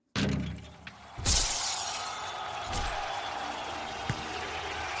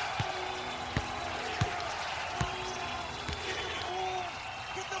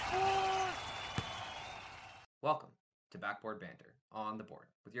Board Banter on the board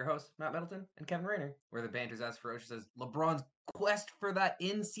with your hosts, Matt Middleton and Kevin Rayner, where the banter's as ferocious as LeBron's quest for that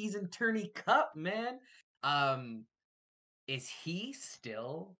in-season tourney cup, man. Is he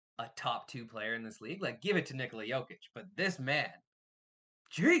still a top 2 player in this league? Like, give it to Nikola Jokic, but this man,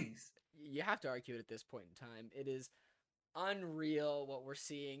 jeez. You have to argue it at this point in time. It is unreal what we're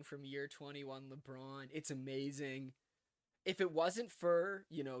seeing from year 21 LeBron. It's amazing. If it wasn't for,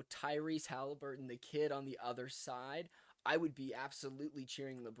 Tyrese Halliburton, the kid on the other side, I would be absolutely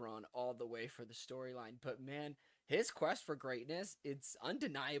cheering LeBron all the way for the storyline. But man, his quest for greatness, it's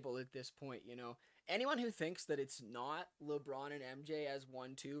undeniable at this point, Anyone who thinks that it's not LeBron and MJ as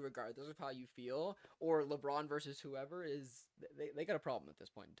 1-2, regardless of how you feel, or LeBron versus whoever, they got a problem at this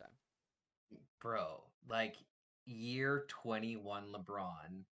point in time. Bro, like, year 21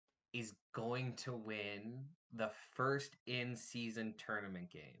 LeBron is going to win the first in-season tournament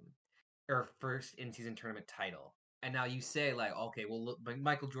game, or first in-season tournament title. And now you say, like, okay, well, look, but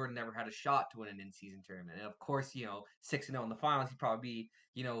Michael Jordan never had a shot to win an in-season tournament. And of course, 6-0 in the finals, he'd probably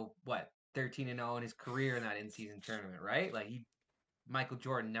be, 13-0 in his career in that in-season tournament, right? Like, Michael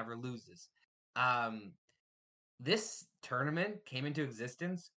Jordan never loses. This tournament came into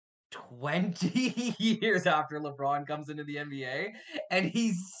existence 20 years after LeBron comes into the NBA, and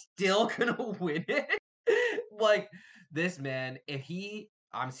he's still gonna win it. Like, this man,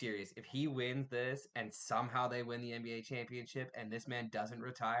 I'm serious, if he wins this and somehow they win the NBA championship and this man doesn't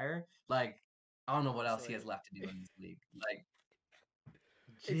retire, like, I don't know what else he has left to do in this league. Like,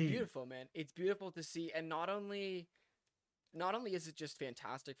 It's geez. beautiful, man. It's beautiful to see, and not only is it just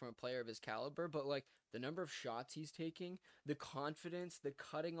fantastic from a player of his caliber, but like the number of shots he's taking, the confidence, the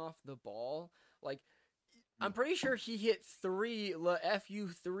cutting off the ball. Like, I'm pretty sure he hit 3 FU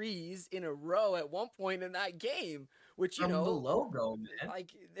threes in a row at one point in that game, which, From the logo, man.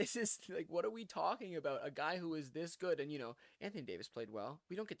 like, this is like, what are we talking about? A guy who is this good. And, Anthony Davis played well.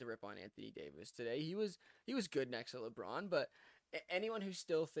 We don't get to rip on Anthony Davis today. He was good next to LeBron, but anyone who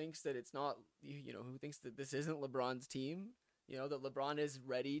still thinks that it's not, who thinks that this isn't LeBron's team, that LeBron is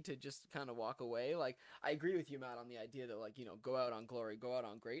ready to just kind of walk away. Like, I agree with you, Matt, on the idea that, like, go out on glory, go out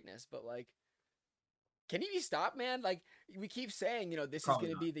on greatness, but like, can he be stopped, man? Like, we keep saying, this is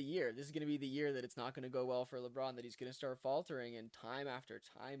going to be the year. This is going to be the year that it's not going to go well for LeBron, that he's going to start faltering, and time after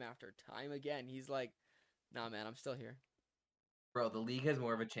time after time again, he's like, nah, man, I'm still here. Bro, the league has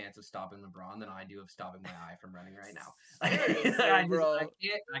more of a chance of stopping LeBron than I do of stopping my eye from running right now. I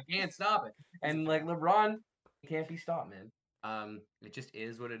can't stop it. And like LeBron, it can't be stopped, man. It just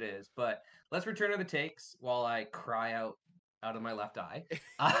is what it is. But let's return to the takes while I cry out of my left eye.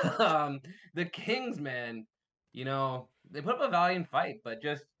 The Kings, man, they put up a valiant fight, but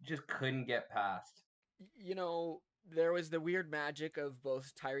just couldn't get past. There was the weird magic of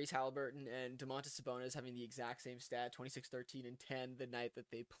both Tyrese Halliburton and Domantas Sabonis having the exact same stat, 26, 13, and 10 the night that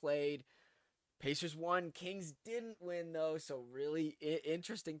they played. Pacers won. Kings didn't win, though, so really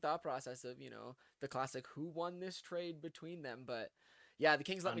interesting thought process of, the classic who won this trade between them. But, yeah, the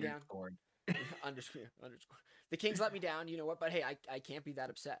Kings let me down. Underscore. The Kings let me down, you know what? But, hey, I can't be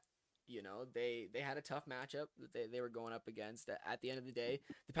that upset. They had a tough matchup that they were going up against. At the end of the day,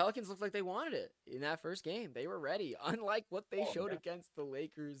 the Pelicans looked like they wanted it in that first game. They were ready, unlike what they showed against the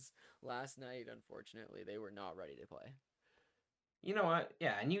Lakers last night. Unfortunately, they were not ready to play. You know what?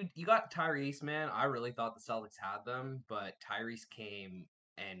 Yeah, and you got Tyrese, man. I really thought the Celtics had them, but Tyrese came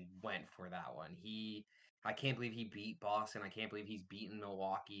and went for that one. I can't believe he beat Boston. I can't believe he's beaten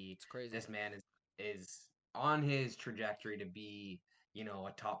Milwaukee. It's crazy. This man is on his trajectory to be,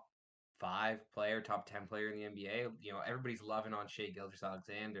 a top 5 player, top 10 player in the NBA. Everybody's loving on Shai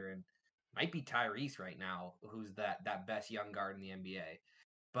Gilgeous-Alexander, and might be Tyrese right now, who's that best young guard in the NBA.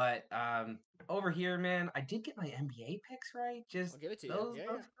 But over here, man, I did get my NBA picks right. Just I'll give it to those you.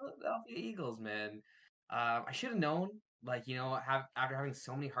 Philadelphia Eagles, man. I should have known, like, after having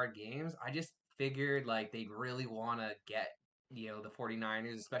so many hard games, I just figured, like, they'd really want to get, the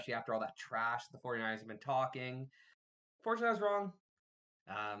 49ers, especially after all that trash the 49ers have been talking. Fortunately, I was wrong.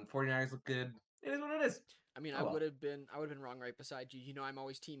 49ers look good. It is what it is. I mean, I would have been wrong right beside you. I'm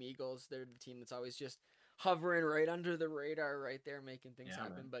always Team Eagles. They're the team that's always just hovering right under the radar, right there, making things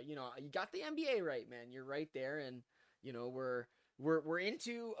happen. Man. But you got the NBA right, man. You're right there, and we're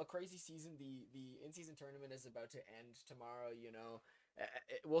into a crazy season. The in-season tournament is about to end tomorrow.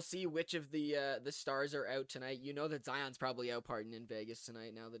 We'll see which of the stars are out tonight. That Zion's probably out partying in Vegas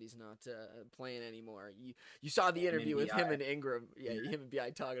tonight now that he's not playing anymore. You saw the interview with him and Ingram. Yeah, him and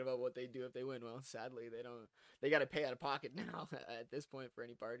B.I. talking about what they do if they win. Well, sadly, they don't. They got to pay out of pocket now at this point for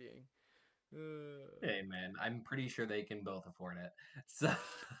any partying. Hey, man, I'm pretty sure they can both afford it. So,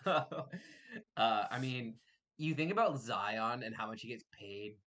 I mean, you think about Zion and how much he gets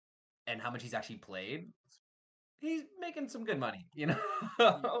paid and how much he's actually played, he's making some good money, you know?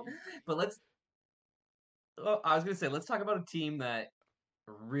 Y- But I was gonna say, let's talk about a team that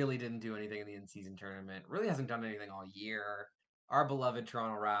really didn't do anything in the in-season tournament, really hasn't done anything all year. Our beloved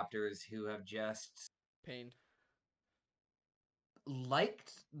Toronto Raptors, who have just Pain.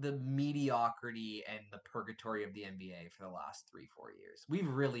 liked the mediocrity and the purgatory of the NBA for the last 3, 4 years. We've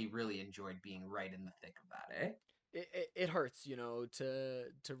really, really enjoyed being right in the thick of that, eh? It hurts,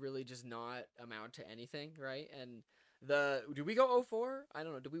 to really just not amount to anything, right? And the did we go 0-4? I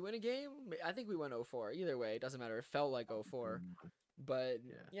don't know. Did we win a game? I think we went 0-4. Either way, it doesn't matter. It felt like 0-4. But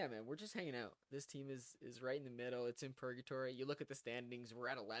Yeah. yeah, man, we're just hanging out. This team is right in the middle. It's in purgatory. You look at the standings, we're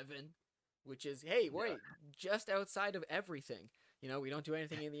at 11, which is hey, Yeah. wait, just outside of everything. We don't do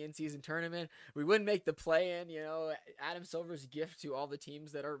anything in the in-season tournament. We wouldn't make the play-in. Adam Silver's gift to all the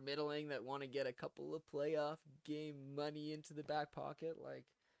teams that are middling that want to get a couple of playoff game money into the back pocket. Like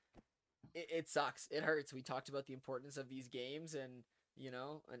it sucks. It hurts. We talked about the importance of these games, and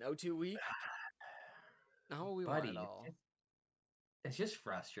an 0-2 week. Not what we want at Buddy, all. it's just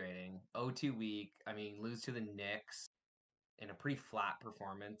frustrating. 0-2 week. I mean, lose to the Knicks in a pretty flat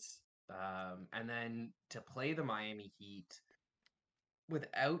performance. And then to play the Miami Heat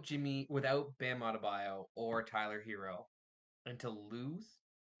without Bam Adebayo or Tyler Hero, and to lose,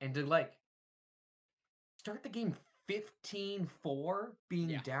 and to start the game 15-4, being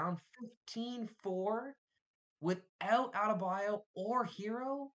Yeah. down 15-4 without Adebayo or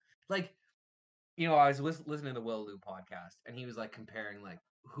Hero. Like, I was listening to the Will Lou podcast, and he was like comparing like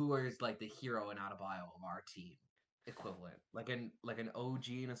who is like the hero and Adebayo of our team equivalent, like an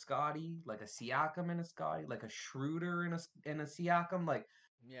OG and a Scotty, like a Siakam and a Scotty, like a Schroeder and a Siakam. Like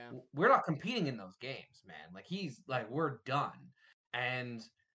Yeah. we're not competing in those games, man. Like he's like we're done, and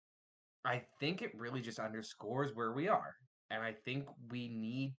I think it really just underscores where we are, and I think we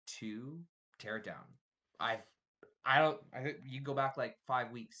need to tear it down. I I don't. I think you go back like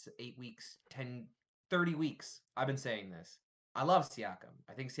 5 weeks, 8 weeks, 10, 30 weeks. I've been saying this. I love Siakam.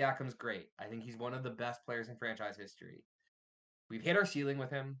 I think Siakam's great. I think he's one of the best players in franchise history. We've hit our ceiling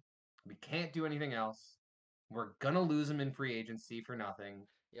with him. We can't do anything else. We're gonna lose him in free agency for nothing.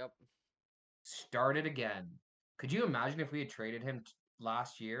 Yep. Start it again. Could you imagine if we had traded him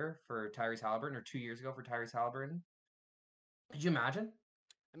last year for Tyrese Halliburton or 2 years ago for Tyrese Halliburton? Could you imagine?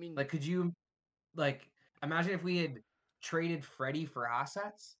 I mean, Like, could you like imagine if we had traded Freddie for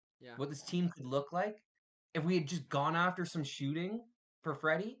assets? yeah. What this team could look like if we had just gone after some shooting for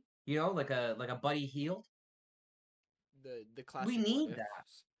Freddie? Like a Buddy Heald. The We classic what need that.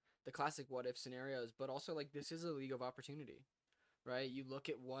 ifs, the classic what if scenarios, but also like this is a league of opportunity, right? You look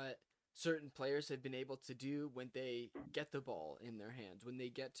at what certain players have been able to do when they get the ball in their hands, when they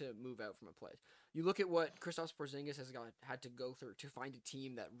get to move out from a play. You look at what Kristaps Porzingis had to go through to find a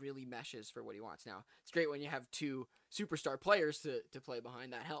team that really meshes for what he wants. Now, it's great when you have two superstar players to play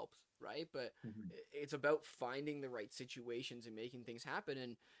behind. That helps, right? But Mhm. it's about finding the right situations and making things happen.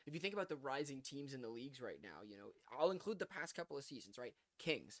 And if you think about the rising teams in the leagues right now, I'll include the past couple of seasons, right?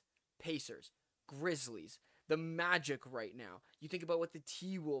 Kings, Pacers, Grizzlies, the Magic right now. You think about what the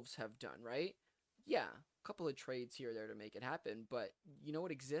T Wolves have done, right? Yeah, a couple of trades here or there to make it happen, but you know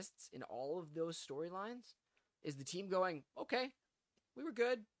what exists in all of those storylines is the team going, okay, we were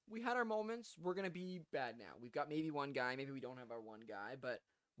good. We had our moments. We're gonna be bad now. We've got maybe one guy. Maybe we don't have our one guy, but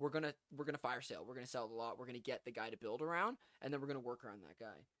we're gonna fire sale. We're gonna sell a lot. We're gonna get the guy to build around, and then we're gonna work around that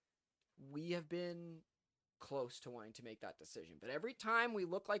guy. We have been close to wanting to make that decision. But every time we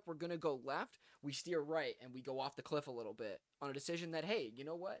look like we're going to go left, we steer right and we go off the cliff a little bit on a decision that, hey, you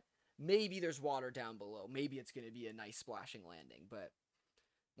know what? Maybe there's water down below. Maybe it's going to be a nice splashing landing. But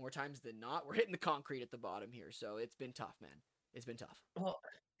more times than not, we're hitting the concrete at the bottom here. So it's been tough, man. It's been tough. Well,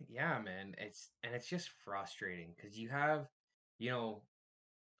 yeah, man. It's just frustrating because you have, you know,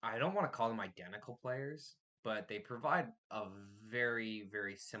 I don't want to call them identical players, but they provide a very,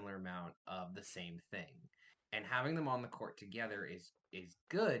 very similar amount of the same thing. And having them on the court together is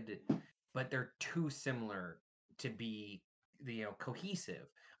good, but they're too similar to be cohesive.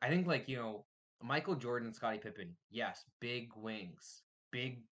 I think Michael Jordan and Scottie Pippen, yes, big wings,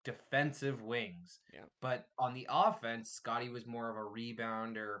 big defensive wings. Yeah. But on the offense, Scottie was more of a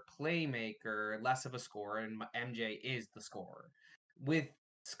rebounder, playmaker, less of a scorer, and MJ is the scorer. With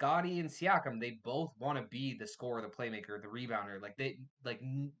Scotty and Siakam, they both want to be the scorer, the playmaker, the rebounder.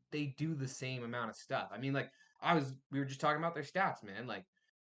 They do the same amount of stuff. I mean, we were just talking about their stats, man. Like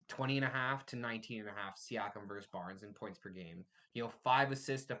 20 and a half to 19 and a half Siakam versus Barnes in points per game. 5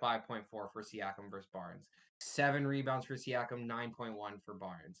 assists to 5.4 for Siakam versus Barnes. 7 rebounds for Siakam, 9.1 for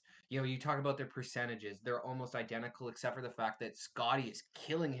Barnes. You talk about their percentages. They're almost identical, except for the fact that Scotty is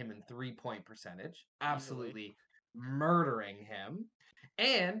killing him in 3-point percentage. Easily. Absolutely murdering him.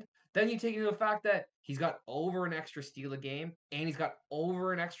 And then you take into the fact that he's got over an extra steal a game and he's got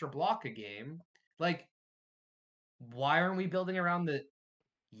over an extra block a game. Like, why aren't we building around the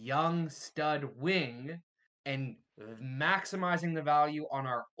young stud wing and maximizing the value on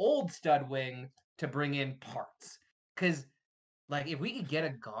our old stud wing to bring in parts? Because, like, if we could get a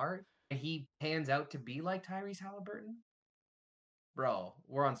guard and he pans out to be like Tyrese Halliburton, bro,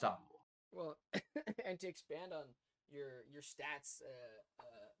 we're unstoppable. Well, and to expand on your stats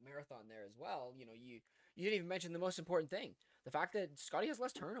marathon there as well, you didn't even mention the most important thing: the fact that Scotty has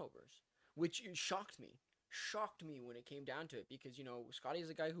less turnovers, which shocked me when it came down to it, because Scotty is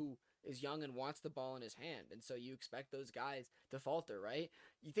a guy who is young and wants the ball in his hand, and so you expect those guys to falter, right?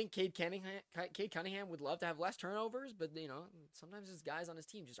 You think Cade Cunningham would love to have less turnovers, but sometimes his guys on his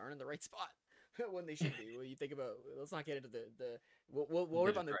team just aren't in the right spot when they should be. When you think about, let's not get into the we'll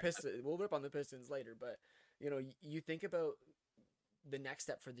rip on the Pistons. We'll rip on the Pistons later, but you think about the next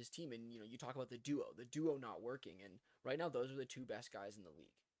step for this team, and you talk about the duo not working, and right now those are the two best guys in the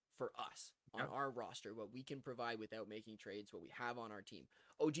league for us on Yep. our roster. What we can provide without making trades, what we have on our team.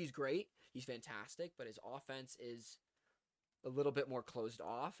 OG's great, he's fantastic, but his offense is a little bit more closed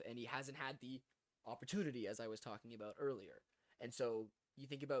off, and he hasn't had the opportunity, as I was talking about earlier. And so you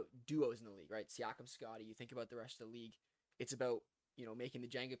think about duos in the league, right? Siakam, Scotty. You think about the rest of the league. It's about making the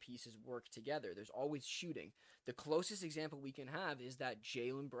Jenga pieces work together. There's always shooting. The closest example we can have is that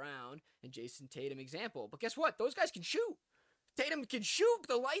Jaylen Brown and Jason Tatum example. But guess what? Those guys can shoot. Tatum can shoot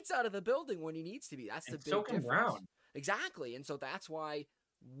the lights out of the building when he needs to be. That's the And so big can difference. Brown. Exactly. And so that's why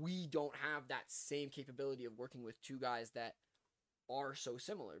we don't have that same capability of working with two guys that are so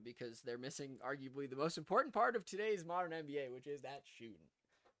similar, because they're missing arguably the most important part of today's modern NBA, which is that shooting.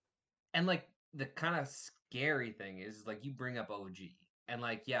 And like the kind of scary thing is like you bring up OG and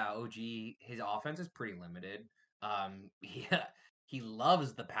like yeah, OG his offense is pretty limited. Yeah, he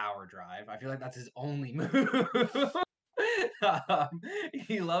loves the power drive. I feel like that's his only move.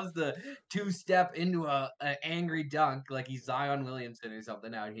 He loves the two-step into a angry dunk like he's Zion Williamson or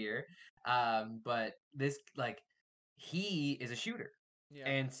something out here. But this like he is a shooter. Yeah.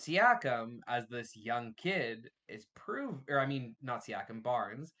 And Siakam, as this young kid, or I mean, not Siakam,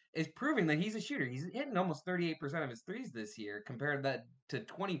 Barnes, is proving that he's a shooter. He's hitting almost 38% of his threes this year, compared that to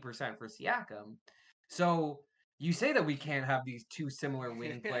 20% for Siakam. So you say that we can't have these two similar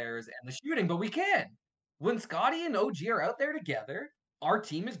wing players and the shooting, but we can. When Scotty and OG are out there together, our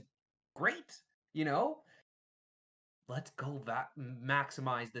team is great. You know, let's go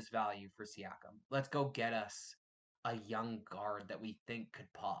maximize this value for Siakam. Let's go get us a young guard that we think could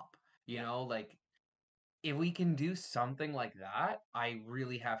pop. Yeah. Like if we can do something like that, I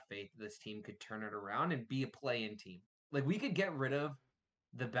really have faith this team could turn it around and be a play-in team. Like we could get rid of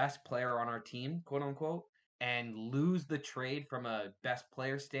the best player on our team, quote unquote, and lose the trade from a best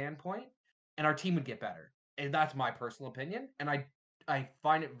player standpoint, and our team would get better. And that's my personal opinion. And I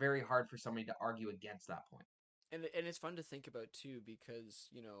find it very hard for somebody to argue against that point. And it's fun to think about too, because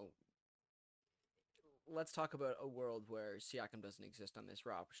let's talk about a world where Siakam doesn't exist on this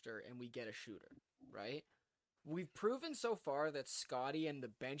roster and we get a shooter, right? We've proven so far that Scotty and the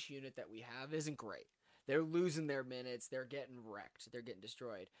bench unit that we have isn't great. They're losing their minutes. They're getting wrecked. They're getting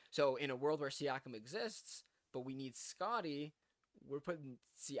destroyed. So in a world where Siakam exists, but we need Scotty, we're putting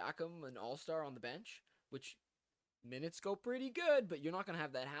Siakam, an all-star, on the bench, which minutes go pretty good, but you're not going to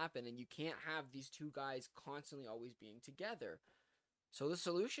have that happen, and you can't have these two guys constantly always being together. So the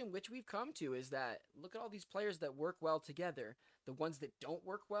solution which we've come to is that look at all these players that work well together. The ones that don't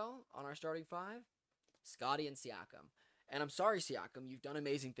work well on our starting five, Scotty and Siakam. And I'm sorry, Siakam, you've done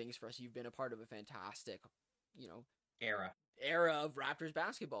amazing things for us. You've been a part of a fantastic, you know, Era. era of Raptors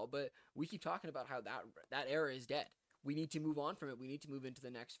basketball. But we keep talking about how that era is dead. We need to move on from it. We need to move into the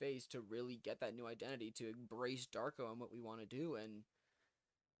next phase to really get that new identity, to embrace Darko and what we want to do. And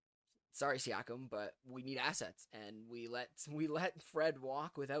sorry, Siakam, but we need assets, and we let Fred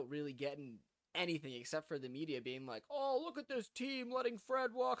walk without really getting anything except for the media being like, "Oh, look at this team letting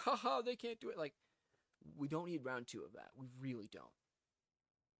Fred walk. Haha, they can't do it." Like, we don't need round two of that. We really don't.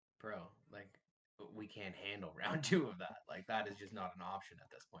 Bro, like we can't handle round two of that. Like that is just not an option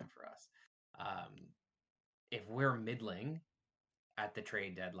at this point for us. Um, if we're middling at the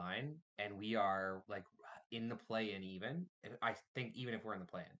trade deadline and we are like in the play-in, even I think even if we're in the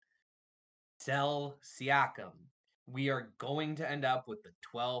play-in, sell Siakam. we are going to end up with the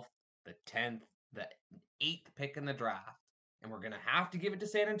 12th, the 10th, the 8th pick in the draft, and we're going to have to give it to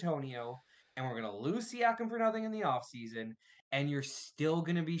San Antonio, and we're going to lose Siakam for nothing in the offseason, and you're still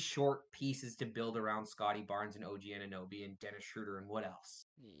going to be short pieces to build around Scotty Barnes and OG Anunoby and Dennis Schroeder and what else?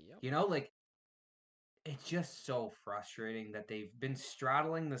 Yep. Like, it's just so frustrating that they've been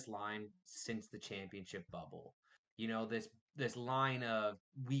straddling this line since the championship bubble. This line of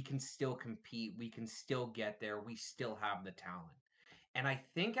we can still compete, we can still get there, we still have the talent. And I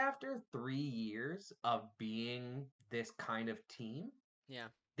think after 3 years of being this kind of team, Yeah.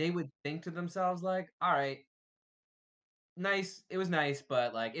 they would think to themselves like, all right, nice, it was nice,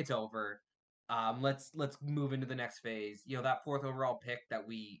 but like it's over. Let's move into the next phase. That fourth overall pick that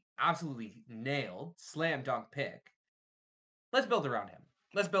we absolutely nailed, slam dunk pick. Let's build around him.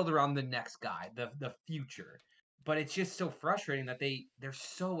 Let's build around the next guy, the future. But it's just so frustrating that they're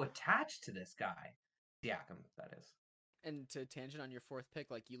so attached to this guy, Siakam. That is. And to tangent on your fourth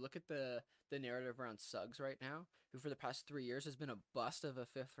pick, like you look at the narrative around Suggs right now, who for the past 3 years has been a bust of a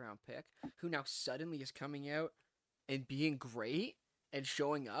fifth round pick, who now suddenly is coming out and being great and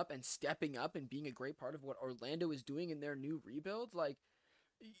showing up and stepping up and being a great part of what Orlando is doing in their new rebuild. Like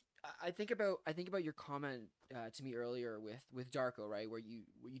I think about your comment to me earlier with Darko, right, where you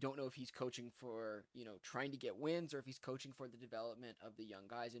don't know if he's coaching for trying to get wins or if he's coaching for the development of the young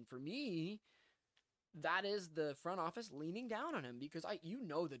guys. And for me, that is the front office leaning down on him because that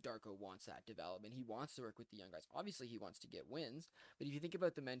Darko wants that development. He wants to work with the young guys. Obviously, he wants to get wins, but if you think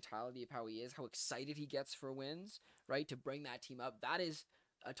about the mentality of how he is, how excited he gets for wins, right, to bring that team up, that is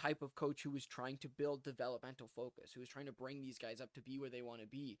a type of coach who is trying to build developmental focus, who is trying to bring these guys up to be where they want to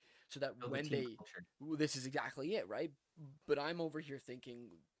be, so that Build the when team they, culture. this is exactly it, right? But I'm over here thinking,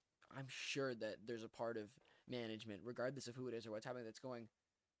 I'm sure that there's a part of management, regardless of who it is or what's happening, that's going,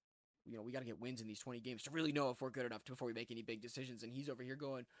 we got to get wins in these 20 games to really know if we're good enough before we make any big decisions. And he's over here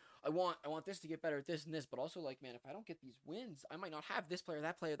going, I want this to get better at this and this, but also like, man, if I don't get these wins, I might not have this player,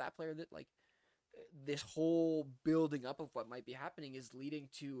 that player, that player. That like this whole building up of what might be happening is leading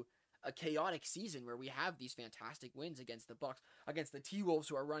to a chaotic season where we have these fantastic wins against the Bucks, against the T-Wolves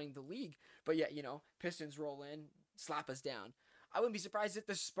who are running the league, but yet Pistons roll in, slap us down. I wouldn't be surprised if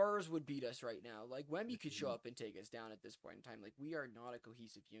the Spurs would beat us right now. Like Wemby could show up and take us down at this point in time. Like we are not a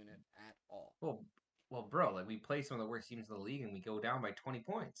cohesive unit at all. Well, well, bro, like we play some of the worst teams in the league and we go down by 20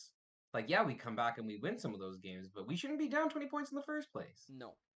 points. Like, yeah, we come back and we win some of those games, but we shouldn't be down 20 points in the first place.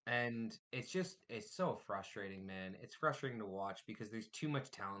 No. And it's so frustrating, man. It's frustrating to watch because there's too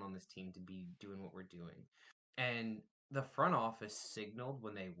much talent on this team to be doing what we're doing. And the front office signaled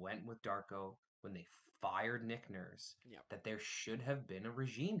when they went with Darko, when they fired Nick Nurse, Yep. that there should have been a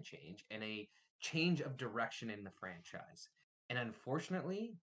regime change and a change of direction in the franchise. And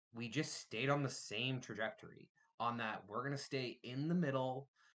unfortunately, we just stayed on the same trajectory on that. We're going to stay in the middle.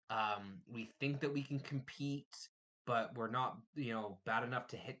 We think that we can compete, but we're not, bad enough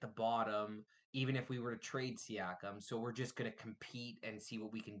to hit the bottom, even if we were to trade Siakam. So we're just going to compete and see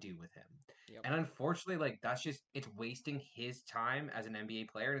what we can do with him. Yep. And unfortunately, like it's wasting his time as an NBA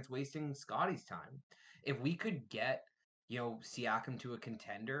player and it's wasting Scotty's time. If we could get, Siakam to a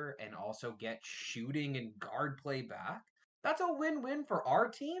contender and also get shooting and guard play back, that's a win-win for our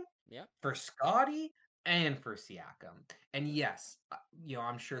team, Yep. for Scotty, and for Siakam. And yes,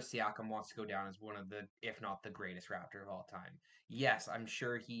 I'm sure Siakam wants to go down as one of the, if not the greatest Raptor of all time. Yes, I'm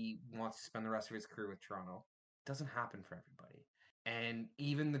sure he wants to spend the rest of his career with Toronto. Doesn't happen for everybody. And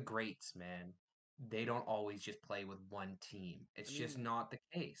even the greats, man, they don't always just play with one team. I It's just mean, not the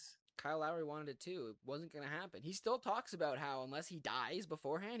case. Kyle Lowry wanted it too. It wasn't going to happen. He still talks about how unless he dies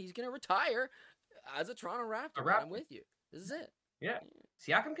beforehand, he's going to retire as a Toronto A Raptor. And I'm Raptor. with you. This is it. Yeah.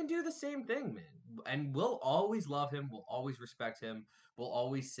 Yeah. Siakam can do the same thing, man. And we'll always love him. We'll always respect him. We'll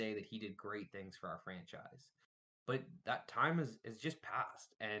always say that he did great things for our franchise. But that time is just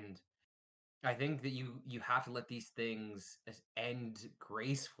past. And I think that you have to let these things end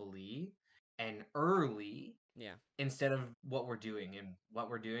gracefully and early Yeah. instead of what we're doing. And what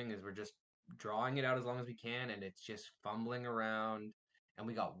we're doing is we're just drawing it out as long as we can, and it's just fumbling around. And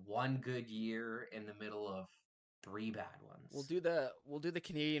we got one good year in the middle of three bad We'll ones. do the we'll do the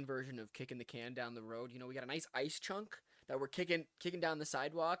Canadian version of kicking the can down the road. We got a nice ice chunk that we're kicking down the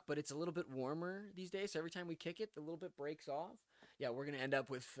sidewalk, but it's a little bit warmer these days. So every time we kick it, the little bit breaks off. Yeah, we're gonna end up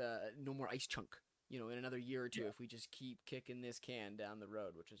with no more ice chunk. In another year or two, Yeah. if we just keep kicking this can down the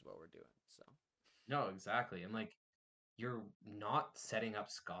road, which is what we're doing. So No, exactly. And like you're not setting up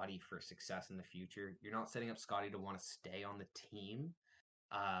Scotty for success in the future. You're not setting up Scotty to want to stay on the team.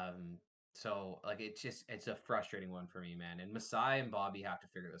 Um, so like it's a frustrating one for me, man. And Masai and Bobby have to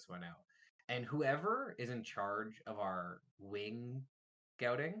figure this one out. And whoever is in charge of our wing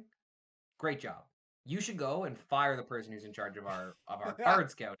scouting, great job. You should go and fire the person who's in charge of our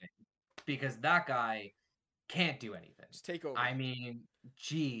guard scouting because that guy can't do anything. Just take over. I mean,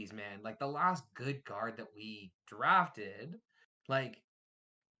 geez, man, like the last good guard that we drafted, like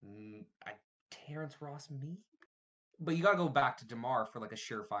I, Terrence Ross, me. But you gotta go back to Demar for like a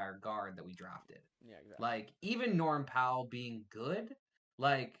surefire guard that we drafted. Yeah, exactly. Like even Norm Powell being good,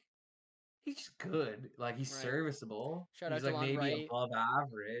 like he's just good. Like he's Right. serviceable. Shout He's out like Delon maybe Wright. above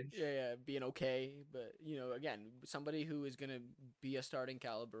average. Yeah, yeah, being okay, but again, somebody who is gonna be a starting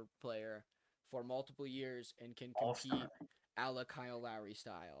caliber player for multiple years and can All star. compete a la Kyle Lowry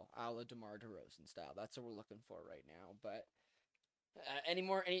style, a la DeMar DeRozan style. That's what we're looking for right now. But any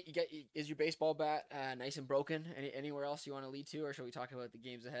more? Is your baseball bat nice and broken? Anywhere else you want to lead to, or should we talk about the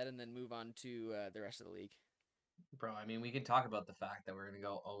games ahead and then move on to the rest of the league? Bro, I mean, we could talk about the fact that we're gonna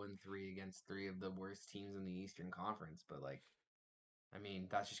go 0-3 against three of the worst teams in the Eastern Conference, but like, I mean,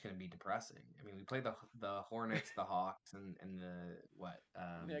 that's just gonna be depressing. I mean, we played the Hornets, the Hawks, and the what,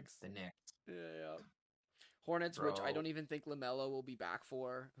 Knicks. the Knicks, Yeah, yeah. Hornets, which I bro. don't even think Lamelo will be back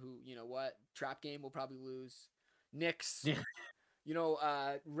for. Who what? Trap game will probably lose. Knicks.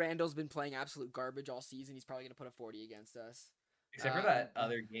 Randall's been playing absolute garbage all season. He's probably gonna put a 40 against us. Except for And that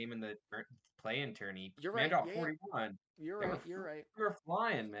other game in the play-in tourney, you're man right. dropped Yeah, yeah. 41. You're They were right. You're right. they were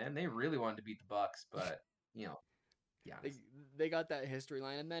flying, man. They really wanted to beat the Bucks, but be They honest. they got that history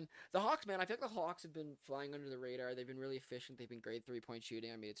line, and then the Hawks, man. I feel like the Hawks have been flying under the radar. They've been really efficient. They've been great 3-point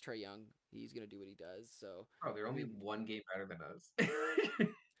shooting. I mean, it's Trey Young. He's gonna do what he does. So, Bro, they're I only mean, one game better than us.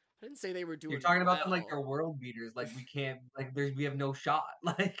 I didn't say they were You're doing talking about them like they're well. world beaters. Like we can't, like we have no shot.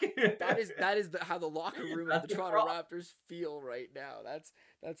 Like How the locker room of that's the the Toronto problem. Raptors feel right now. That's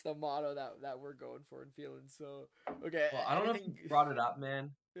the motto that we're going for and feeling. So okay, Well, I don't know if you anything? brought it up, man,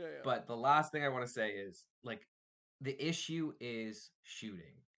 Yeah, yeah, but the last thing I want to say is like the issue is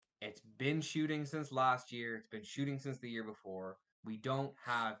shooting. It's been shooting since last year. It's been shooting since the year before. We don't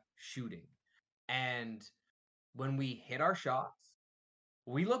have shooting. And when we hit our shots,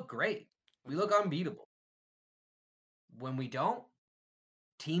 we look great. We look agreed. unbeatable. When we don't,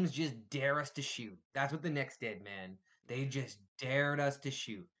 teams just dare us to shoot. That's what the Knicks did, man. They Yeah, just dared us to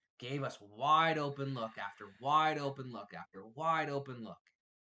shoot. Gave us wide open look after wide open look after wide open look.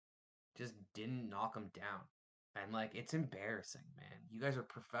 Just didn't knock them down. And like it's embarrassing, man. You guys are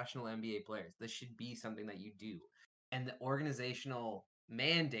professional NBA players. This should be something that you do. And the organizational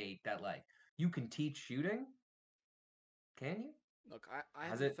mandate that like you can teach shooting, can you? look, I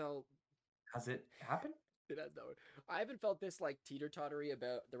Has haven't it felt has it happened? it has no. I haven't felt this like teeter tottery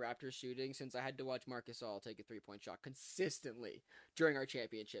about the Raptors shooting since I had to watch Marcus All take a 3-point shot consistently during our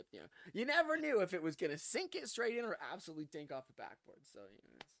championship. You never knew if it was gonna sink it straight in or absolutely dink off the backboard. So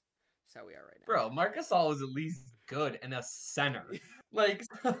that's how we are right Bro, Marcus All is at least good and a center. Like,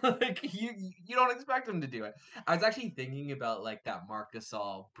 like you don't expect him to do it. I was actually thinking about like that Marcus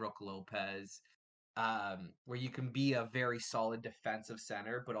All, Brooke Lopez, where you can be a very solid defensive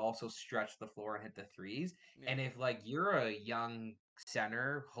center, but also stretch the floor and hit the threes. now. And if like you're a young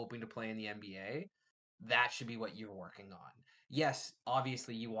center hoping to play in the NBA, that should be what you're working on. Yes,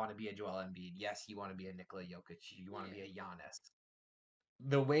 obviously you want to be a Joel Embiid. Yes, you want to be a Nikola Jokic. You want to be Yeah, a Giannis.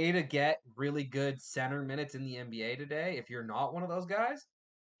 The way to get really good center minutes in the NBA today, if you're not one of those guys,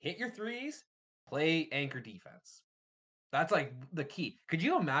 hit your threes, play anchor defense. That's like the key. Could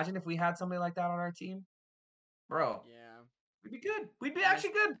you imagine if we had somebody like that on our team? Bro, yeah. we'd be good. We'd be I miss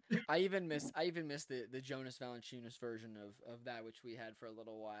actually good. I even miss the Jonas Valanciunas version of that which we had for a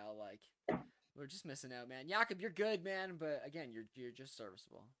little while. Like we're just missing out, man. Jakob, you're good, man, but again, you're just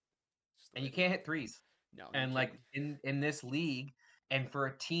serviceable. It's just the And way you the can't hit threes. no, you And can't. like in this league, and for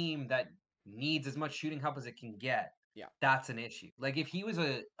a team that needs as much shooting help as it can get, Yeah, that's an issue. Like if he was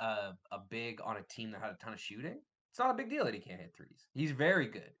a big on a team that had a ton of shooting, it's not a big deal that he can't hit threes. He's very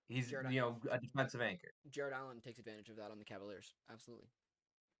good. He's Jared a defensive anchor. Jared Allen takes advantage of that on the Cavaliers. Absolutely.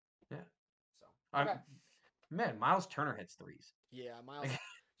 Yeah. So I'm okay, man, Miles Turner hits threes. yeah,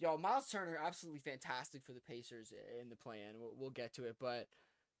 Like, Miles Turner absolutely fantastic for the Pacers in the play-in. We'll get to it, but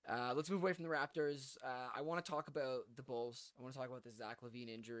let's move away from the Raptors. I want to talk about the Bulls. I want to talk about the Zach LaVine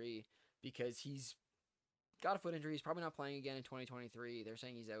injury because he's got a foot injury. He's probably not playing again in 2023. They're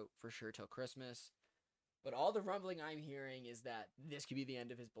saying he's out for sure till Christmas. But all the rumbling I'm hearing is that this could be the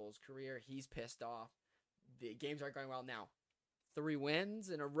end of his Bulls career. He's pissed off. The games aren't going well now. 3 wins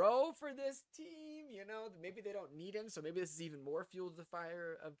in a row for this team. Maybe they don't need him, so maybe this is even more fuel to the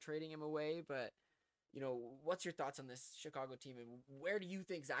fire of trading him away. But what's your thoughts on this Chicago team, and where do you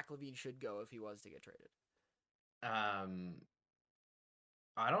think Zach LaVine should go if he was to get traded? um,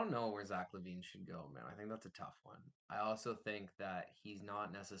 I don't know where Zach LaVine should go, man. I think that's a tough one. I also think that he's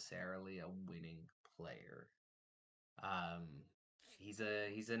not necessarily a winning player. Um, he's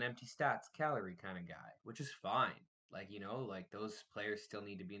an empty stats calorie kind of guy, which is fine. Like, like those players still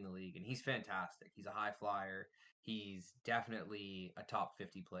need to be in the league, and he's fantastic. He's a high flyer. He's definitely a top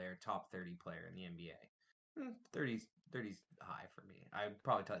 50 player, top 30 player in the NBA. 30's high for me. I'd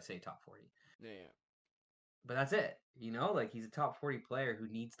probably say top 40. Yeah. But that's it. Like he's a top 40 player who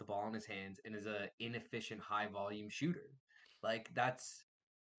needs the ball in his hands and is a inefficient high volume shooter. Like that's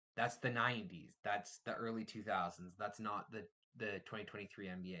the 90s. That's the early 2000s. That's not the 2023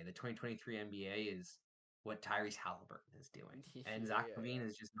 NBA. The 2023 NBA is what Tyrese Halliburton is doing. Yeah, And Zach yeah, LaVine yeah.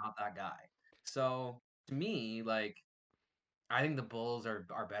 is just not that guy. So, to me, like I think the Bulls are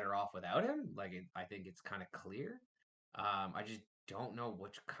better off without him. Like I think it's kind of clear. I just don't know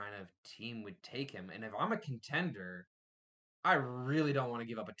which kind of team would take him. And if I'm a contender, I really don't want to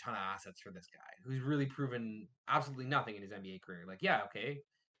give up a ton of assets for this guy who's really proven absolutely nothing in his NBA career. Like, yeah, okay,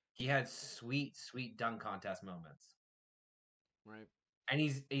 he had sweet, sweet dunk contest moments, Right. and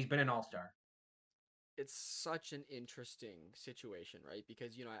he's been an all star. It's such an interesting situation, right?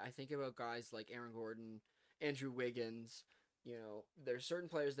 Because, I think about guys like Aaron Gordon, Andrew Wiggins. There's certain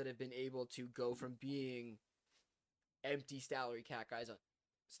players that have been able to go from being empty salary cat guys on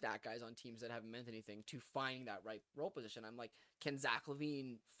stat guys on teams that haven't meant anything to finding that right role position. I'm like, can Zach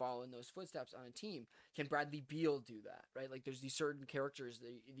LaVine follow in those footsteps on a team? Can Bradley Beal do that? Right? Like, there's these certain characters,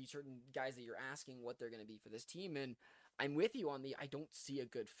 these certain guys that you're asking what they're going to be for this team, and I'm with you on the I don't see a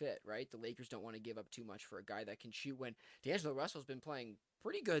good fit. Right? The Lakers don't want to give up too much for a guy that can shoot when D'Angelo Russell's been playing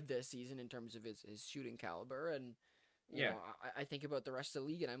pretty good this season in terms of his shooting caliber. And Yeah. I think about the rest of the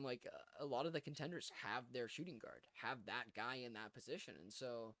league, and I'm like, a lot of the contenders have their shooting guard, have that guy in that position, and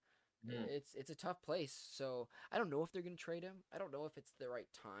so Mm. it's a tough place. So I don't know if they're going to trade him. I don't know if it's the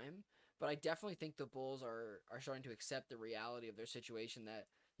right time, but I definitely think the Bulls are starting to accept the reality of their situation that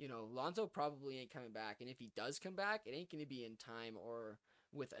Lonzo probably ain't coming back, and if he does come back, it ain't going to be in time or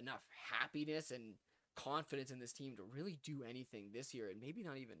with enough happiness and confidence in this team to really do anything this year, and maybe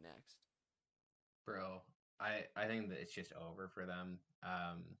not even next. Bro, I think that it's just over for them.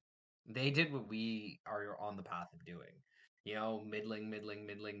 They did what we are on the path of doing. Middling, middling,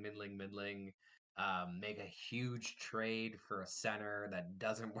 middling, middling, middling. Make a huge trade for a center that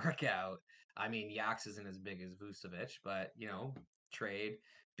doesn't work out. I mean, Yax isn't as big as Vucevic, but trade. Yeah,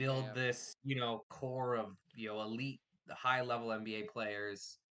 Build yeah, this, core of elite, high level NBA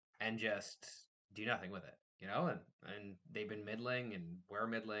players, and just do nothing with it. And they've been middling, and we're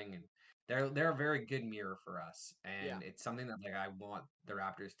middling, and they're a very good mirror for us, yeah. and it's something that like I want the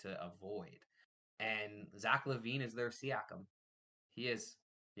Raptors to avoid. And Zach LaVine is their Siakam. He is,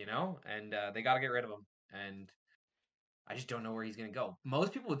 and they got to get rid of him. And I just don't know where he's gonna go.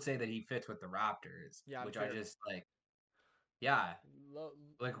 Most people would say that he fits with the Raptors, Yeah, I'm which I fair. just like. Yeah,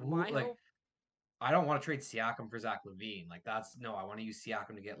 like who? My Like hope, I don't want to trade Siakam for Zach LaVine. Like that's no. I want to use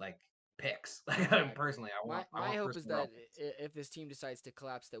Siakam to get like picks. Like yeah. personally, I My want I my want hope first is overall that picks. if this team decides to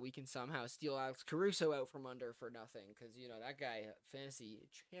collapse, that we can somehow steal Alex Caruso out from under for nothing, because that guy fantasy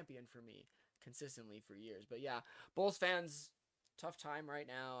champion for me consistently for years. But yeah, Bulls fans, tough time right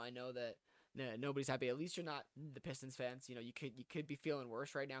now. I know that nobody's happy. At least you're not the Pistons fans. You could be feeling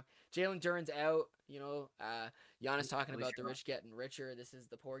worse right now. Jalen Duren's out. Giannis talking At least about the you're not. rich getting richer. This is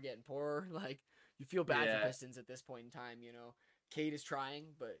the poor getting poorer. Like, you feel bad for Yeah, Pistons at this point in time. Cade is trying,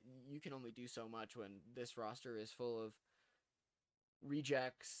 but you can only do so much when this roster is full of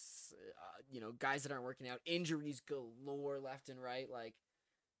rejects, guys that aren't working out, injuries galore left and right. Like,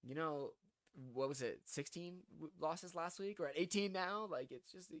 you know, what was it, 16 losses last week? We're at 18 now. Like, it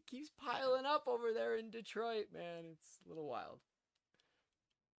keeps piling up over there in Detroit, man. It's a little wild.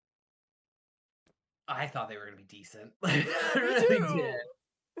 I thought they were gonna be decent. I Yeah, me really did.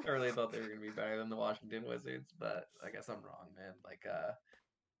 too. I really thought they were gonna be better than the Washington Wizards, but I guess I'm wrong, man. Like,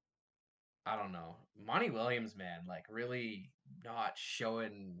 I don't know. Monty Williams, man, like really not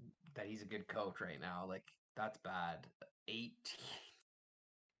showing that he's a good coach right now. Like, that's bad. 18.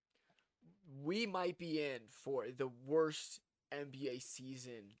 We might be in for the worst NBA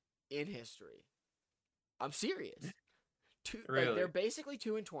season in history. I'm serious. They're Really? basically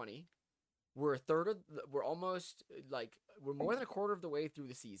 2-20. We're a third of we're almost like we're more than a quarter of the way through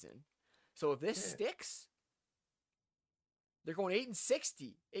the season. So if this Yeah. sticks, they're going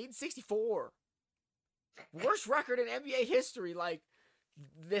 8-60, 8-64. Worst record in NBA history. Like,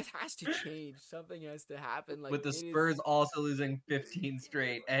 this has to change. Something has to happen. Like, With the it is. Spurs also losing 15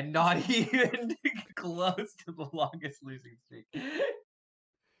 straight and not even close to the longest losing streak.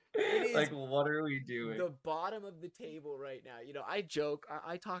 It is Like, what are we doing? the bottom of the table right now. I joke,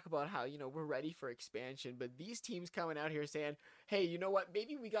 I talk about how, we're ready for expansion, but these teams coming out here saying, hey, you know what?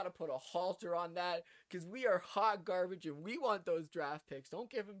 Maybe we got to put a halter on that because we are hot garbage and we want those draft picks. Don't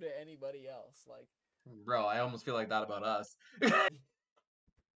give them to anybody else. Like, Bro, I almost feel like that about us.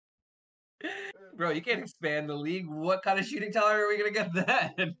 Bro, you can't expand the league. What kind of shooting talent are we gonna get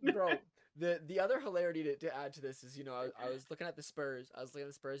then? bro, the other hilarity to add to this is, I was looking at the Spurs. I was looking at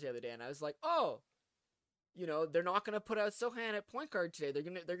the Spurs the other day and I was like, oh, they're not gonna put out Sohan at point guard today.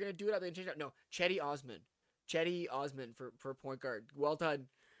 They're gonna do it up. They change it. No, Chetty Osman for point guard. Well done,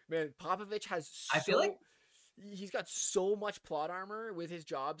 man. Popovich has I feel like he's got so much plot armor with his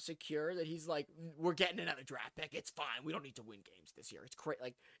job secure that he's like, we're getting another draft pick. It's fine. We don't need to win games this year. It's great.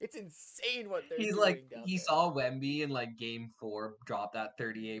 Like, it's insane what they're he's like doing down he there. saw Wemby in like game 4 drop that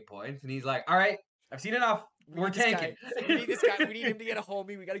 38 points, and he's like, all right, I've seen enough. We We're need this tanking. guy. We need this guy. We need him to get a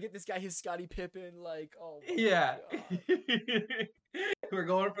homie. We got to get this guy his Scottie Pippen. Like, oh my Yeah. god. We're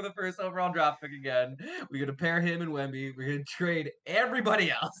going for the first overall draft pick again. We're gonna pair him and Wemby. We're gonna trade everybody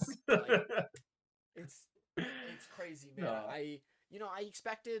else. Like, it's it's crazy, man. No. I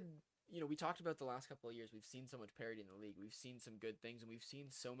expected. We talked about the last couple of years. We've seen so much parity in the league. We've seen some good things, and we've seen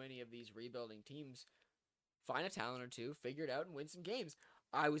so many of these rebuilding teams find a talent or two, figure it out, and win some games.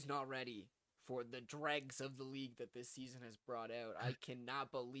 I was not ready for the dregs of the league that this season has brought out. I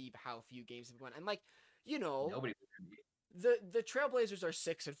cannot believe how few games have won. And Nobody. the Trailblazers are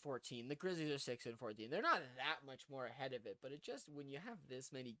 6-14. The Grizzlies are 6-14. They're not that much more ahead of it, but it just when you have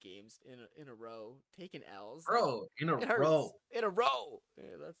this many games in a row taking L's, Bro, in a it hurts. row. In a row.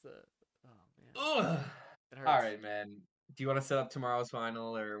 Yeah, that's the man. Ugh. It hurts. All right, man. Do you want to set up tomorrow's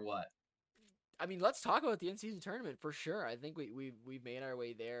final or what? I mean, let's talk about the in-season tournament for sure. I think we've made our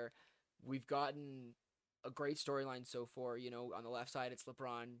way there. We've gotten a great storyline so far. On the left side, it's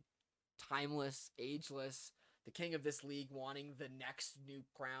LeBron, timeless, ageless, the king of this league, wanting the next new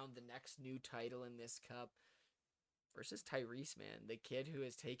crown, the next new title in this cup. Versus Tyrese, man, the kid who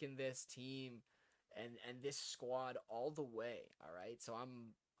has taken this team and this squad all the way. All right, so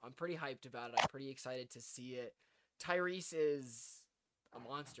I'm pretty hyped about it. I'm pretty excited to see it. Tyrese is a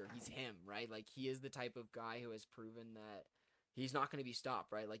monster. He's him, right? Like, he is the type of guy who has proven that he's not going to be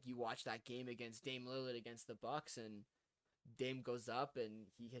stopped, right? Like, you watch that game against Dame Lillard against the Bucks, and Dame goes up and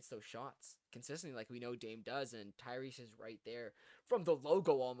he hits those shots consistently, like we know Dame does, and Tyrese is right there from the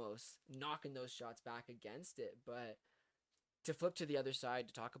logo almost knocking those shots back against it. But to flip to the other side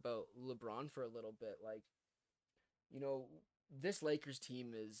to talk about LeBron for a little bit, like, this Lakers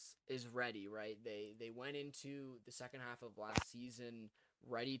team is ready, right? They went into the second half of last season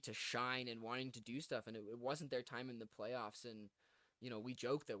ready to shine and wanting to do stuff, and it wasn't their time in the playoffs. And we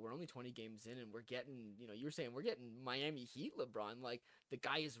joke that we're only 20 games in, and we're getting, you were saying we're getting Miami Heat LeBron. Like, the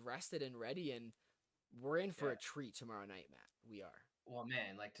guy is rested and ready, and we're in for a treat tomorrow night, Matt. We are. Well,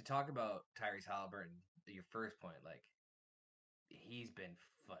 man, like to talk about Tyrese Halliburton, your first point, like he's been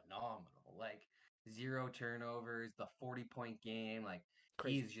phenomenal. Like 0 turnovers, the 40-point game, like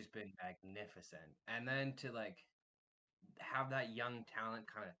Crazy. he's just been magnificent. And then to like have that young talent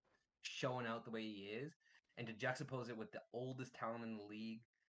kind of showing out the way he is, and to juxtapose it with the oldest talent in the league,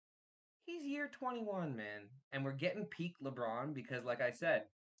 he's year 21, man. And we're getting peak LeBron because, like I said,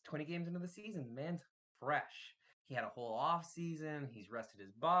 20 games into the season, man's fresh. He had a whole off season. He's rested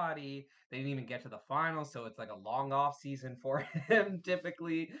his body. They didn't even get to the finals, so it's like a long off season for him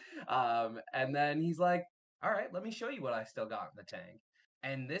typically. And then he's like, "All right, let me show you what I still got in the tank."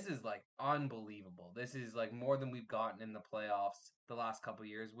 And this is like unbelievable. This is like more than we've gotten in the playoffs the last couple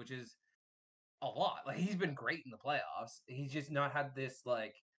years, which is a lot. Like he's been great in the playoffs. He's just not had this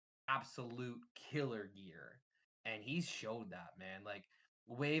like absolute killer year. And he's showed that, man. Like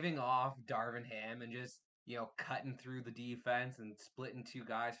waving off Darvin Ham and just, cutting through the defense and splitting two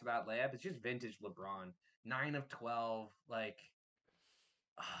guys for that layup. It's just vintage LeBron. 9 of 12. Like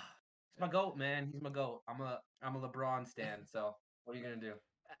he's my GOAT, man. He's my GOAT. I'm a LeBron stan, so what are you gonna do?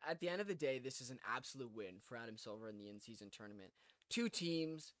 At the end of the day, this is an absolute win for Adam Silver in the in-season tournament. Two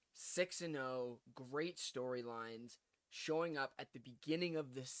teams, 6-0, great storylines, showing up at the beginning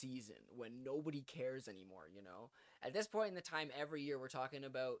of the season when nobody cares anymore. At this point in the time, every year we're talking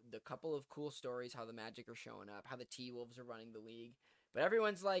about the couple of cool stories, how the Magic are showing up, how the T-Wolves are running the league. But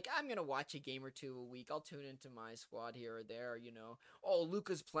everyone's like, I'm going to watch a game or two a week. I'll tune into my squad here or there. Oh,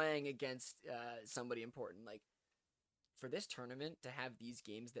 Luka's playing against somebody important. Like, for this tournament to have these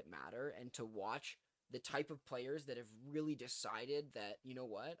games that matter and to watch the type of players that have really decided that, you know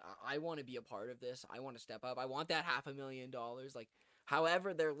what, I want to be a part of this. I want to step up. I want that $500,000. Like,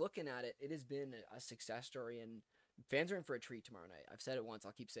 however they're looking at it, it has been a success story. And Fans are in for a treat tomorrow night. I've said it once.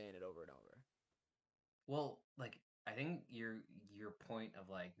 I'll keep saying it over and over. Well, like I think your point of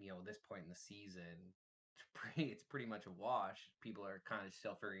like, this point in the season, it's pretty much a wash. People are kind of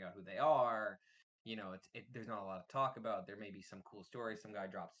still figuring out who they are. There's not a lot to talk about. There may be some cool stories. Some guy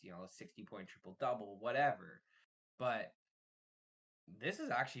drops, a 60-point triple double, whatever. But this has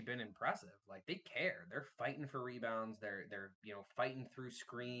actually been impressive. Like they care. They're fighting for rebounds. They're fighting through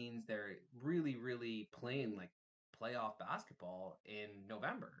screens. They're really really playing like playoff basketball in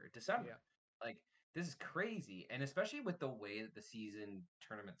November or December. Yeah. Like this is crazy, and especially with the way that the season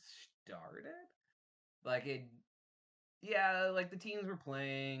tournament started. Like it, yeah, like the teams were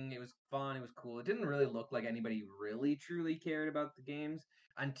playing. It was fun. It was cool. It didn't really look like anybody really truly cared about the games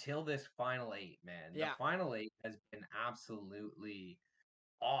until this final eight. Man, the Yeah. final eight has been absolutely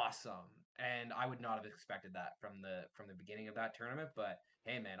awesome, and I would not have expected that from the beginning of that tournament. But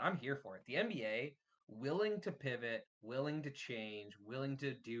hey, man, I'm here for it. The NBA willing to pivot, willing to change, willing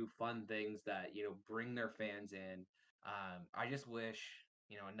to do fun things that bring their fans in. I just wish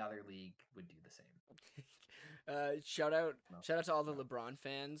another league would do the same. Shout out, No, shout out to all the no. LeBron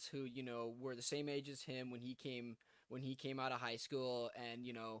fans who were the same age as him when he came out of high school, and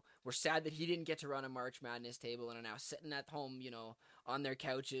were sad that he didn't get to run a March Madness table and are now sitting at home, on their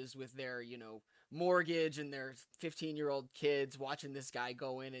couches with their mortgage and their 15-year-old kids watching this guy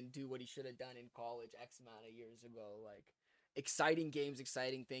go in and do what he should have done in college X amount of years ago. Like exciting games,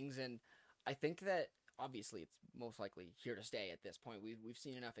 exciting things, and I think that obviously it's most likely here to stay at this point. We've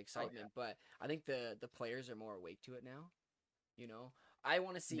seen enough Oh yeah, excitement, but I think the players are more awake to it now. You know, I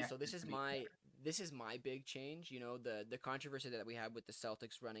want to see. So next is gonna be better. this is my big change. The controversy that we had with the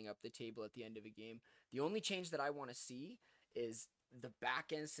Celtics running up the table at the end of a game. The only change that I want to see is the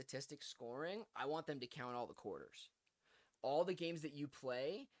back end statistic scoring. I want them to count all the quarters. All the games that you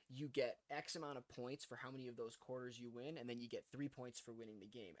play, you get X amount of points for how many of those quarters you win, and then you get 3 points for winning the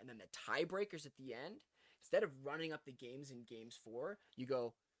game. And then the tiebreakers at the end, instead of running up the games in games four, you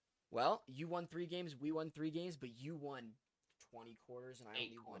go, well, you won 3 games, we won 3 games, but you won 20 quarters and I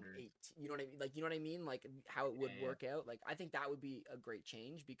Eight only won quarters. 8. You know what I mean? Like, you know what I mean? Like how it would Yeah, yeah. work out. Like, I think that would be a great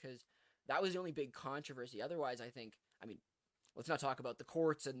change because that was the only big controversy. Otherwise, I mean, let's not talk about the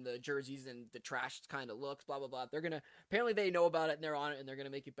courts and the jerseys and the trash kind of looks, blah, blah, blah. They're going to, apparently they know about it and they're on it and they're going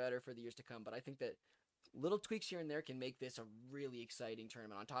to make it better for the years to come. But I think that little tweaks here and there can make this a really exciting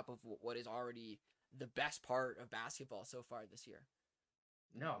tournament on top of what is already the best part of basketball so far this year.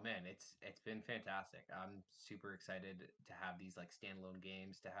 No, man, it's been fantastic. I'm super excited to have these like standalone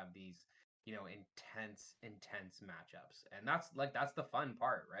games, to have these, intense matchups. And that's the fun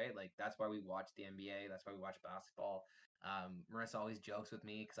part, right? Like that's why we watch the NBA, that's why we watch basketball. Marissa always jokes with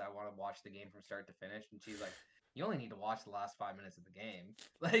me because I want to watch the game from start to finish, and she's like, "You only need to watch the last 5 minutes of the game."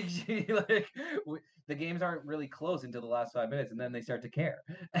 Like the games aren't really close until the last 5 minutes, and then they start to care.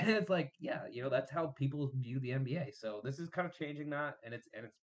 And it's like, yeah, that's how people view the NBA. So this is kind of changing that, and it's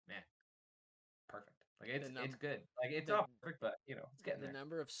man, perfect. Like The it's num good. Like it's the not perfect, but it's getting the there.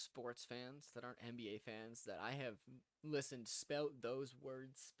 number of sports fans that aren't NBA fans that I have listened spout those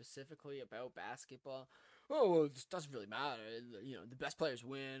words specifically about basketball. Oh, well, it doesn't really matter. The best players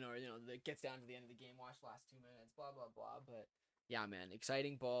win, or it gets down to the end of the game, watch the last 2 minutes, blah blah blah. But yeah, man,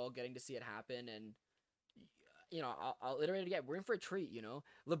 exciting ball, getting to see it happen, and I'll iterate it again. We're in for a treat.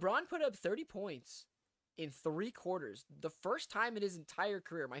 LeBron put up 30 points in 3 quarters, the first time in his entire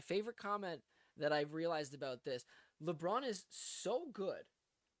career. My favorite comment that I've realized about this: LeBron is so good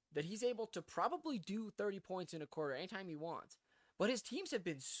that he's able to probably do 30 points in a quarter anytime he wants. But his teams have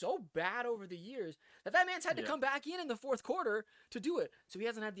been so bad over the years that man's had to Yeah. come back in the fourth quarter to do it. So he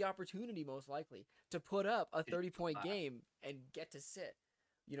hasn't had the opportunity, most likely, to put up a It's 30-point class. game and get to sit.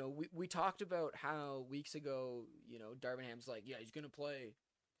 We talked about how weeks ago, Darvin Ham's like, yeah, he's going to play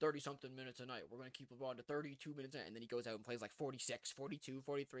 30 something minutes a night. We're going to keep LeBron to 32 minutes a night. And then he goes out and plays like 46, 42,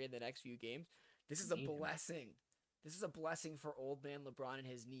 43 in the next few games. This is a Need him. blessing. This is a blessing for old man LeBron and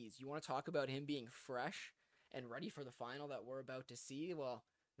his knees. You want to talk about him being fresh and ready for the final that we're about to see? Well,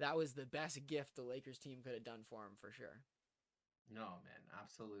 that was the best gift the Lakers team could have done for him for sure. No, man,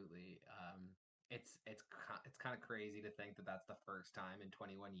 absolutely. It's kind of crazy to think that that's the first time in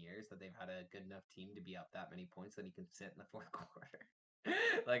 21 years that they've had a good enough team to be up that many points that he can sit in the fourth quarter.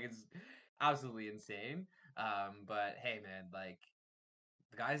 Like it's absolutely insane. But hey, man, like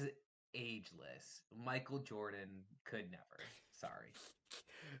the guy's ageless. Michael Jordan could never. Sorry.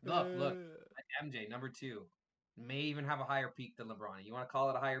 Look, MJ number two may even have a higher peak than LeBron. You want to call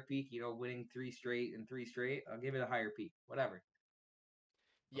it a higher peak? Winning three straight and three straight. I'll give it a higher peak. Whatever.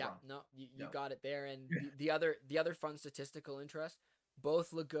 Yeah, LeBron. no, you No. got it there. And the other fun statistical interest: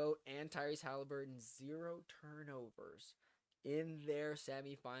 Both Legault and Tyrese Halliburton, 0 turnovers in their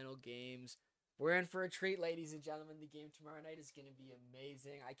semifinal games. We're in for a treat, ladies and gentlemen. The game tomorrow night is going to be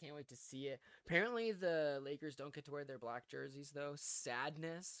amazing. I can't wait to see it. Apparently, the Lakers don't get to wear their black jerseys, though.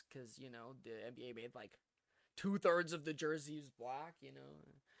 Sadness, because, the NBA made like 2/3 of the jerseys black.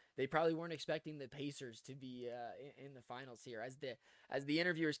 They probably weren't expecting the Pacers to be in the finals here. As the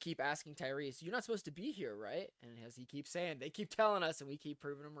interviewers keep asking Tyrese, "You're not supposed to be here, right?" And as he keeps saying, they keep telling us, and we keep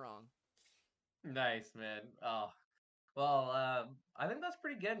proving them wrong. Nice, man. Oh, well, I think that's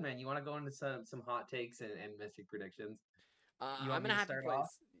pretty good, man. You want to go into some hot takes and mystic predictions? You I'm want me gonna to have to start play.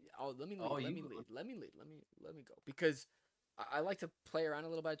 off? Oh, let me Oh, lead. Let me lead. Let me lead. Let me go because I like to play around a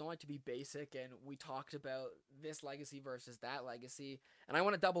little bit. I don't like to be basic. And we talked about this legacy versus that legacy, and I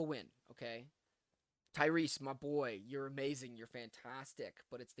want a double win. Okay, Tyrese, my boy, you're amazing. You're fantastic.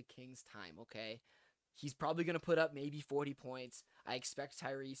 But it's the Kings' time. Okay, he's probably going to put up maybe 40 points. I expect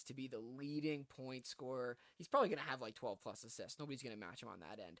Tyrese to be the leading point scorer. He's probably going to have like 12 plus assists. Nobody's going to match him on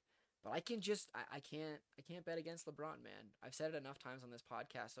that end. But I can't bet against LeBron, man. I've said it enough times on this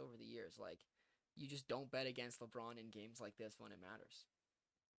podcast over the years. Like, you just don't bet against LeBron in games like this when it matters.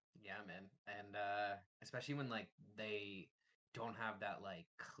 yeah, man. And especially when like they don't have that like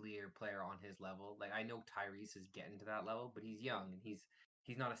clear player on his level. Like I know Tyrese is getting to that level, but he's young and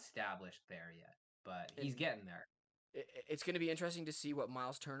he's not established there yet. But he's And getting there. it's going to be interesting to see what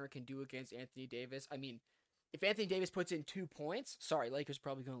Miles Turner can do against Anthony Davis. I mean, if Anthony Davis puts in 2 points, sorry, Lakers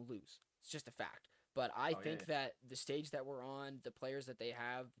probably going to lose. It's just a fact. But I Oh yeah, think that the stage that we're on, the players that they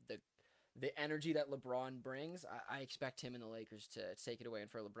have, the energy that LeBron brings, I expect him and the Lakers to take it away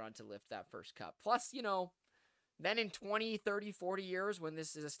and for LeBron to lift that first cup. Plus, then in 20, 30, 40 years, when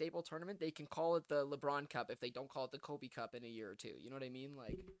this is a staple tournament, they can call it the LeBron Cup if they don't call it the Kobe Cup in a year or two. You know what I mean?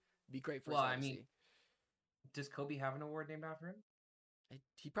 Like, be great for well, his I mean, legacy. does Kobe have an award named after him?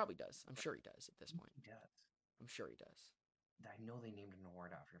 He probably does. I'm sure he does at this point. He does. I'm sure he does. I know they named an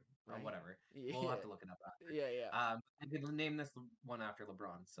award after him. Oh, Right? whatever. We'll have Yeah. to look it up after. Yeah, yeah. I could name this one after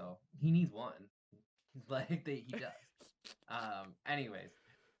LeBron, so he needs one. Like he does. Anyways,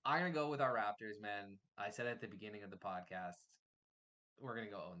 I'm gonna go with our Raptors, man. I said at the beginning of the podcast, we're gonna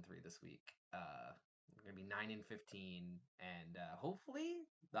go 0-3 this week. We're gonna be 9-15, and hopefully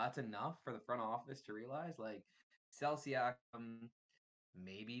that's enough for the front office to realize, like, sell Siakam,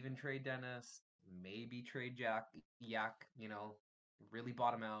 maybe even trade Dennis, maybe trade Yak. Really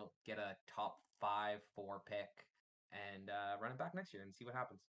bottom out, get a top 5-4 pick, and run it back next year and see what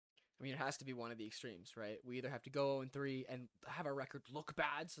happens. I mean, it has to be one of the extremes, right? We either have to go 0-3 and have our record look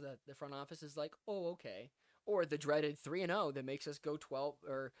bad so that the front office is like, oh, okay. Or the dreaded 3-0 that makes us go 12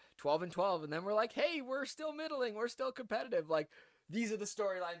 or 12-12. And then we're like, hey, we're still middling. We're still competitive. Like, these are the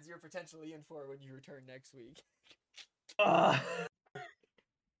storylines you're potentially in for when you return next week. Uh,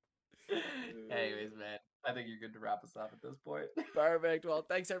 Anyways, man, I think you're good to wrap us up at this point. Perfect. Well,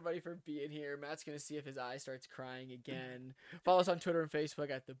 thanks everybody for being here. Matt's gonna see if his eye starts crying again. Follow us on Twitter and Facebook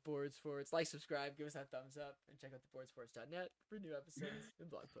at the Board Sports. Like, subscribe, give us that thumbs up, and check out theboardsports.net for new episodes and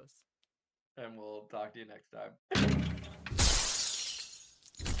blog posts. And we'll talk to you next time.